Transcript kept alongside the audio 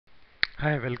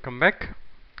Hi, welcome back.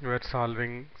 We are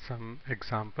solving some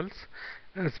examples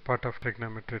as part of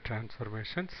trigonometry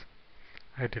transformations,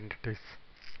 identities.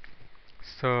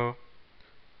 So,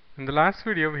 in the last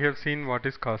video we have seen what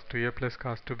is cos 2a plus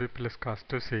cos 2b plus cos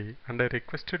 2c, and I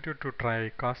requested you to try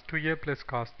cos 2a plus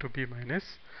cos 2b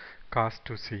minus cos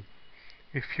 2c.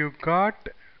 If you got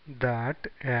that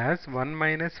as 1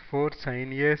 minus 4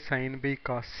 sin a sin b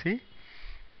cos c,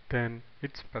 then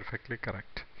it's perfectly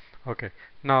correct. Okay,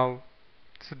 now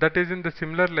so that is in the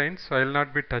similar line, so I will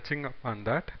not be touching upon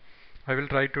that. I will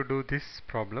try to do this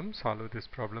problem, solve this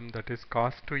problem, that is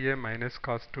cos 2a minus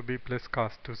cos 2b plus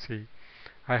cos 2c.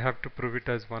 I have to prove it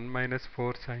as 1 minus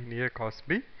 4 sin a cos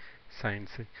b sin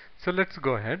c. So let's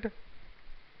go ahead.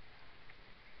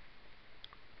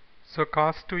 So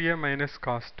cos 2a minus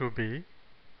cos 2b,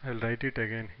 I will write it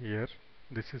again here.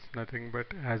 This is nothing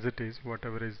but as it is,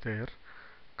 whatever is there.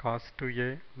 Cos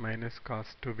 2a minus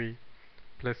cos 2b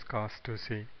plus cos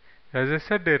 2c. As I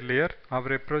said earlier,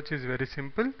 our approach is very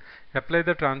simple. Apply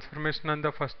the transformation on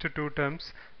the first two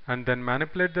terms and then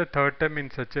manipulate the third term in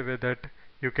such a way that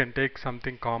you can take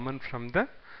something common from the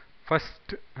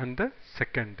first and the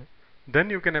second. Then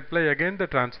you can apply again the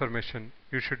transformation.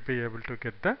 You should be able to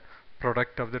get the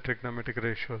product of the trigonometric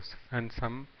ratios and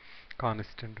some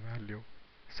constant value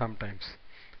sometimes.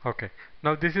 Okay,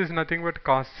 now this is nothing but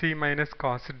cos c minus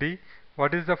cos d.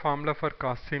 What is the formula for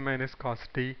cos c minus cos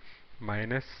d?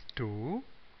 Minus 2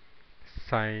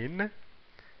 sin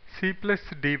c plus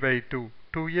d by 2,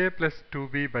 2a plus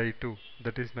 2b by 2,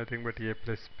 that is nothing but a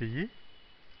plus b,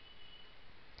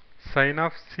 sin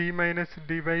of c minus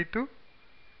d by 2,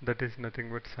 that is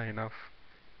nothing but sin of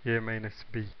a minus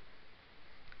b,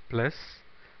 plus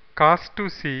cos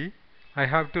 2c, I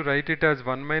have to write it as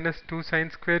 1 minus 2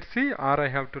 sin square c, or I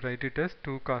have to write it as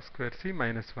 2 cos square c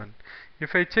minus 1.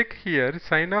 If I check here,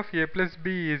 sin of a plus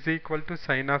b is equal to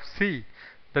sin of c.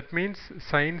 That means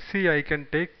sin c I can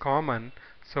take common.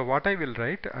 So what I will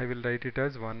write? I will write it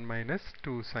as 1 minus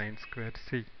 2 sin square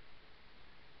c.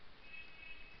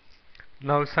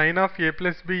 Now sin of a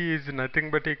plus b is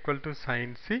nothing but equal to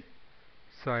sin c.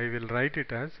 So I will write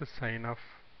it as sin of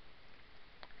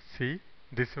c.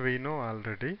 This we know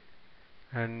already.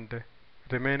 And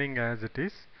remaining as it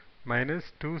is,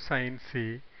 minus 2 sin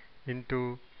c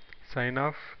into sin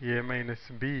of a minus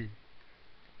b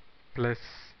plus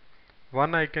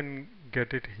 1, I can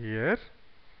get it here,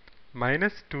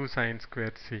 minus 2 sin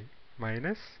square c,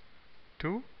 minus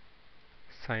 2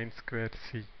 sin square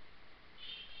c,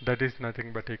 that is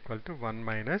nothing but equal to 1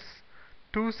 minus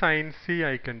 2 sin c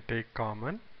I can take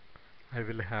common. I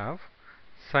will have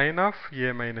sin of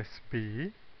a minus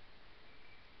b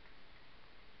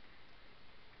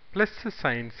plus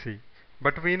sin c,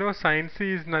 but we know sin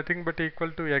c is nothing but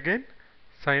equal to again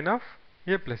sin of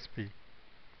a plus b.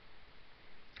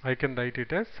 I can write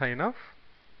it as sin of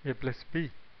a plus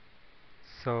b.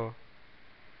 So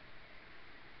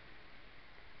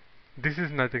this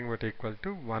is nothing but equal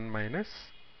to 1 minus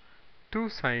 2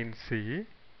 sin c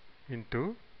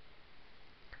into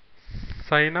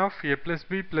sin of a plus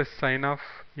b plus sin of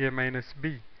a minus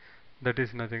b, that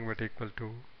is nothing but equal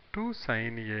to 2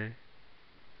 sin a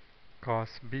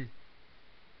cos b.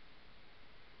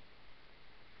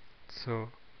 So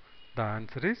the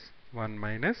answer is 1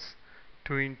 minus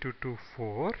 2 into 2,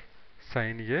 4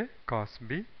 sin a cos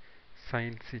b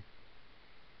sin c.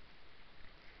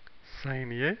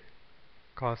 Sin a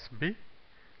cos b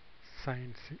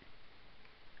sin c.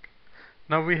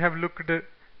 Now we have looked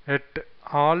at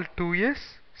all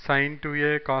 2a's, sin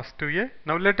 2a, cos 2a.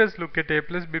 Now let us look at a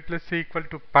plus b plus c equal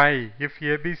to pi. If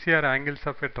a, b, c are angles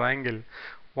of a triangle,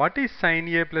 what is sin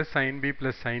a plus sin b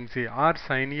plus sin c, or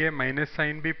sin a minus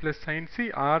sin b plus sin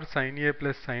c, or sin a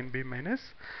plus sin b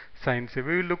minus sin c?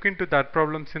 We will look into that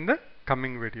problems in the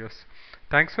coming videos.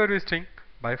 Thanks for visiting.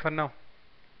 Bye for now.